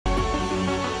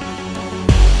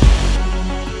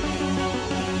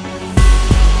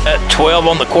At 12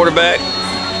 on the quarterback?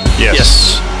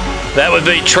 Yes. That would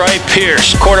be Trey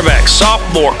Pierce, quarterback,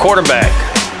 sophomore quarterback.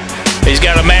 He's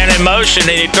got a man in motion,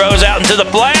 and he throws out into the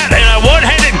flat, and a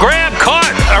one-handed grab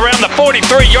caught around the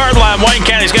 43-yard line. Wayne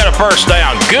County's got a first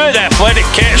down. Good athletic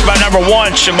catch by number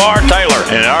 1, Shamar Taylor.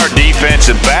 And our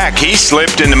defensive back, he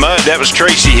slipped in the mud. That was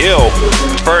Tracy Hill.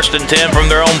 First and 10 from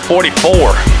their own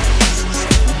 44.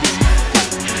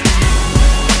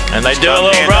 And they do a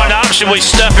little run option. We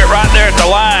stuff it right there at the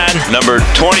line. Number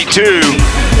 22,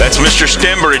 that's Mr.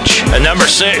 Stembridge. And number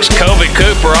 6, Kobe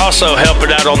Cooper, also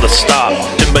helping out on the stop.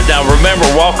 But now remember,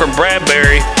 Walker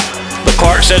Bradbury, the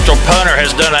Clarke Central punter,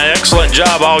 has done an excellent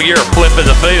job all year flipping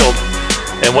the field.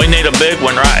 And we need a big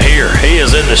one right here. He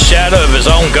is in the shadow of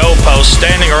his own goalpost,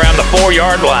 standing around the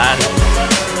 4-yard line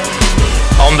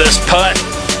on this punt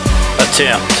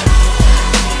attempt.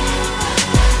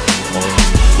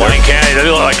 Wayne County, they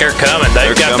look like they're coming.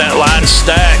 They've got that line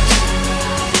stacked.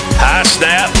 High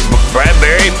snap.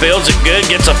 Bradbury fields it good,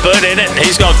 gets a foot in it, and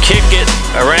he's going to kick it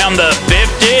around the 50.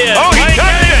 Oh, he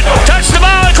touched it! Touched the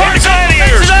ball, and Clarke picks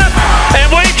it up, and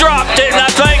we dropped it, and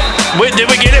I think, did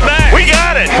we get it back? We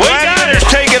got it! Gladiators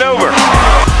take it over.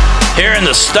 Here in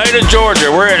the state of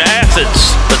Georgia, we're in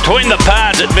Athens, between the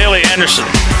pines at Billy Anderson.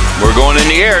 We're going in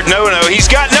the air. No. He's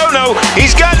got no.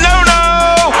 He's got no.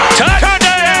 Touchdown!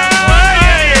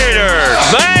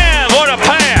 Man, what a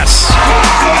pass.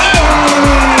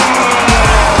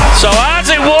 So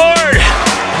Isaac Ward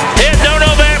hit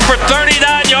Dono back for 39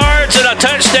 yards and a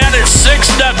touchdown at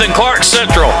 6-0 Clarke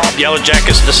Central. Yellow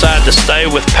Jackets decide to stay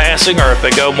with passing, or if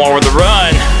they go more with the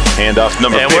run. Handoff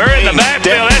number 15. And we're in the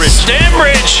backfield. That's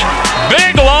Stembridge.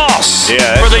 Big loss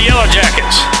for the Yellow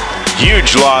Jackets.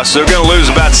 Huge loss. They're going to lose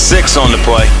about 6 on the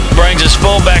play. Brings his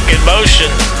fullback in motion.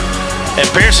 And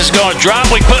Pierce is going to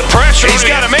drop. We put pressure. He's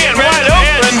got a man wide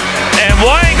open. And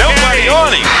Wayne Nobody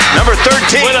on him. Number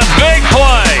 13. With a big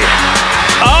play.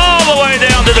 All the way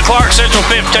down to the Clarke Central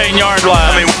 15-yard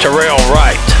line. Terrell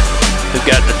Wright, who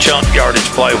got the chunk yardage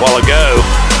play a while ago.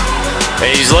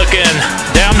 And he's looking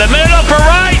down the middle for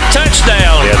Wright.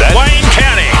 Touchdown. Wayne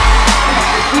County.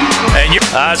 And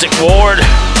Isaac Ward,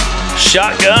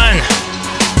 shotgun.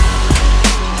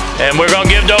 And we're going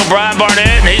to give to O'Brien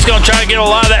Barnett, and he's going to try to get a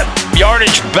lot of that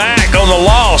yardage back on the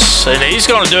loss, and he's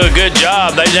going to do a good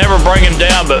job. They never bring him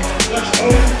down, but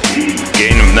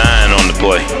gain of 9 on the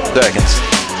play. Seconds.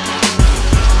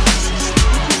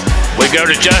 We go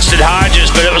to Justin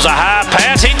Hodges, but it was a high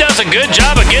pass. He does a good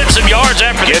job of getting some yards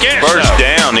after the catch. First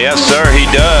down, yes sir, he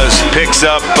does. Picks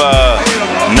up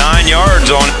 9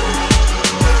 yards on it.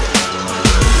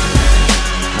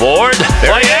 Ward,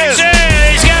 there he is.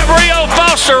 He's got Rio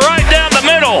Foster right down the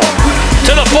middle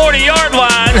to the 40-yard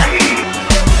line.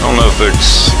 I don't know if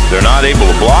they're not able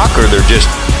to block or they're just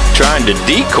trying to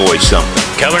decoy something.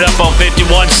 Coming up on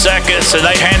 51 seconds, and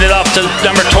they hand it off to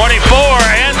number 24,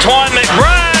 Antoine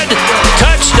McBride.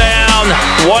 Touchdown,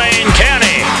 Wayne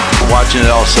County. Watching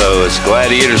it also as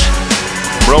Gladiators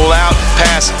roll out,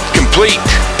 pass complete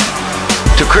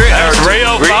to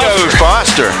Rio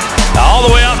Foster. All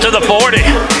the way out to the 40.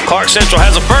 Clarke Central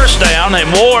has a first down, and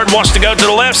Ward wants to go to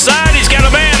the left side. He's got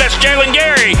a man. That's Jalen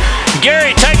Gary.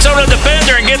 Gary takes on a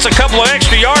defender and gets a couple of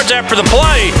extra yards after the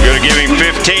play. Going to give him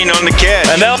 15 on the catch.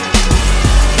 And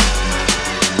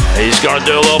he's going to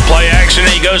do a little play action.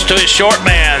 He goes to his short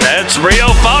man. That's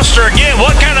Rio Foster again.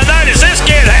 What kind of night is this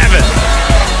kid having?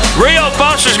 Rio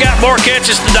Foster's got more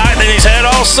catches tonight than he's had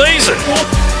all season.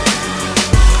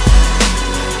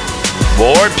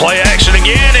 Ward, play action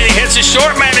again, and he hits his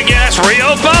short man again. That's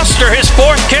Rio Foster, his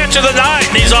 4th catch of the night,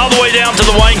 and he's all the way down to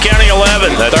the Wayne County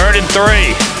 11. 3rd and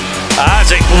 3.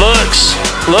 Isaac looks,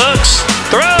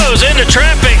 throws into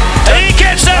traffic, and he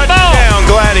catches that ball. Touchdown,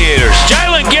 Gladiators.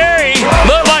 Jalen Gary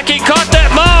looked like he caught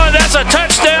that ball, and that's a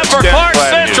touchdown for Clarke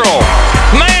Central.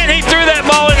 Man, he threw that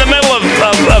ball in the middle of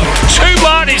 2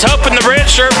 bodies, hoping the red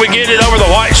shirt would get it over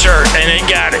the white shirt, and he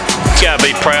got it. Got to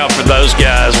be proud for those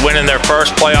guys winning their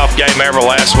first playoff game ever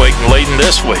last week and leading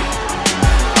this week.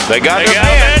 They got their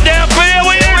man downfield.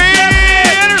 We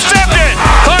intercepted.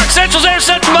 Clarke Central's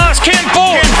intercepted by Ken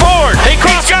Ford. He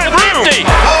crossed the 50.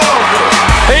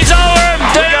 He's all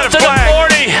down to the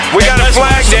 40. We got a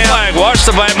flag down. Watch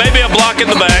the flag. Maybe a block in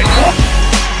the back.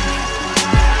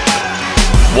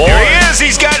 Ward. Here he is.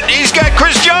 He's got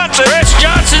Chris Johnson. Chris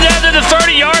Johnson down to the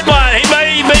 30-yard line. He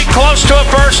may be close to a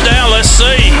first down. Let's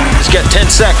see. He's got 10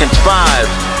 seconds. 5,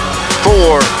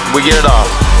 4. We get it off.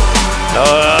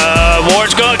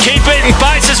 Ward's going to keep it and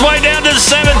fights his way down to the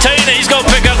 17. And he's going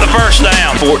to pick up the first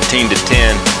down.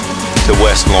 14-10. to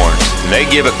West Lawrence. And they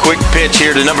give a quick pitch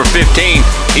here to number 15.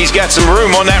 He's got some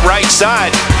room on that right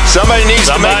side. Somebody's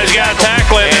got to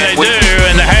tackle it, and they do,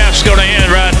 and the half's going to end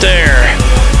right there.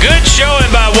 Good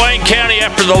showing by Wayne County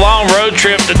after the long road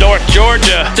trip to North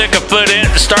Georgia. Stick a foot in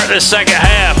to start this second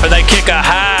half, and they kick a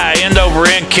high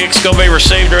end-over-end kick's going to be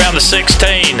received around the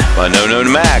 16. By No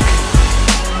Mac.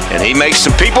 And he makes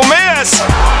some people miss.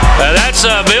 That's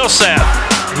Millsap.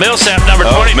 Millsap, number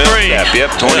 23. Millsap, yep,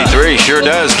 23. Yeah. Sure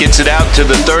does. Gets it out to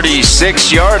the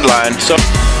 36-yard line. So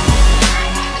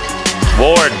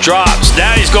Ward drops.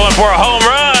 Now he's going for a home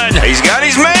run. He's got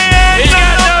his man. He's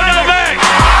got No back.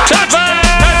 Touchdown.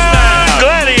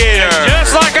 Gladiator. And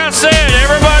just like I said,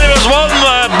 everybody was wanting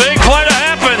a big play to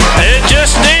happen. It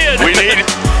just did. We need it.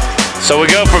 So we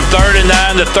go from 3rd and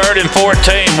 9 to 3rd and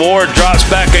 14. Ward drops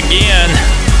back again.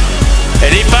 And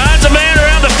he finds a man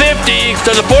around the 50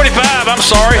 to the 45. I'm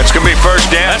sorry. That's going to be first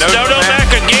down. That's no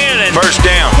back again. And first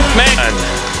down. Man.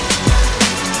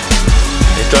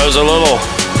 He throws a little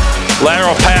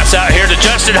lateral pass out here to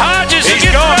Justin Hodges. He's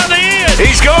gone. Around the end.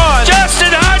 He's gone.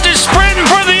 Justin Hodges sprinting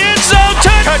for the end zone.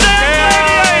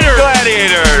 Touchdown.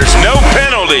 Gladiators. No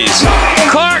penalties.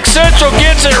 Clarke Central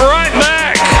gets it right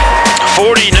back.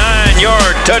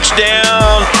 49-yard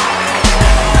touchdown.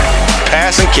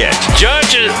 Pass and catch.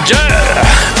 Justin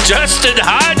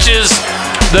Hodges,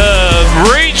 the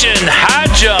region high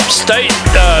jump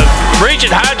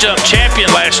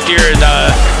champion last year in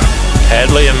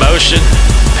Hadley in motion.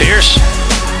 Pierce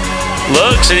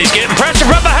looks and he's getting pressure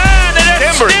from behind, and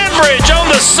that's Stenbridge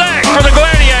on the sack for the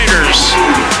Gladiators.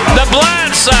 The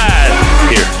blind side.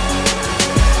 Here.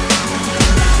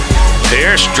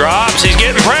 Pierce drops. He's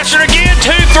getting pressured again.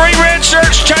 2-3 red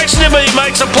shirts chasing him, but he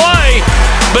makes a play.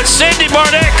 But Sidney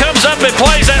Barnett comes up and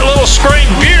plays that little screen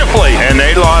beautifully. And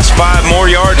they lost 5 more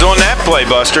yards on that play,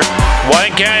 Buster.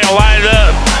 Wayne County will line it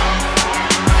up.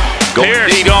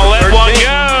 Pierce is going to let one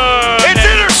go. It's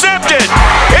intercepted.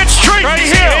 It's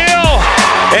Tracy Hill.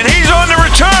 And he's on the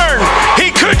return.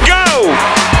 He could go.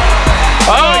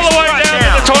 All the way down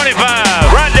to the 25.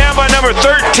 Right down by number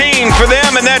 13 for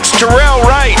them, and that's Terrell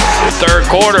Wright. The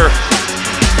 3rd quarter.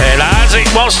 And Isaac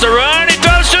wants to run. He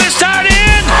throws to his tight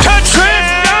end.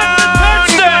 Touchdown!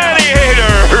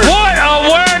 Gladiator! What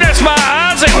awareness by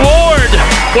Isaac Ward.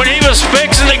 When he was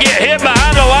fixing to get hit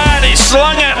behind the line, he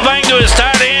slung that thing to his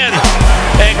tight end.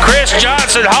 And Chris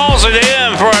Johnson hauls it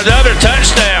in for another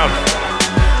touchdown.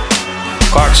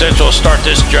 Clarke Central will start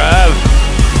this drive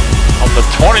on the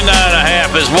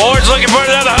 29.5 as Ward's looking for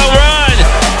another home run.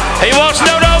 He wants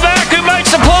No back, who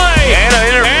makes the play. And an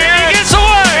interference. And he gets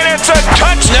away. And it's a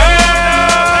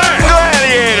touchdown.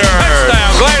 Gladiator.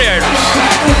 Touchdown, Gladiators.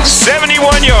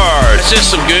 71 yards. That's just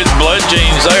some good blood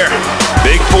genes there.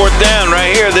 Big 4th down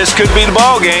right here. This could be the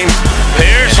ball game.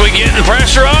 Pierce, we getting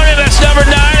pressure on him. That's number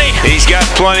 90. He's got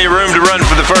plenty of room to run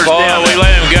for the first down. We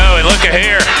let him go. And look at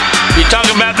here. You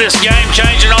talking about this game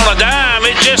changing on a dime.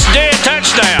 It just did.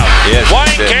 Touchdown. Yes,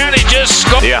 Wayne County just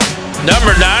scored. Yeah.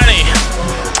 Number 90.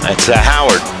 That's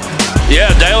Howard. Yeah,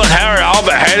 Dalen Howard all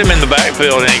but had him in the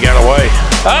backfield and he got away.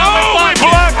 Oh, we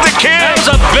blocked the kid. That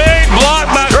was a big block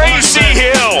by Tracy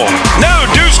Hill. No,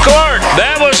 Deuce Clarke.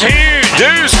 That was huge.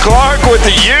 Deuce Clarke with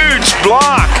a huge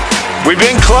block. We've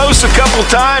been close a couple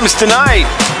times tonight.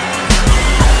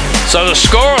 So the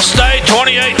score will stay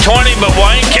 28-20, but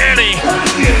Wayne County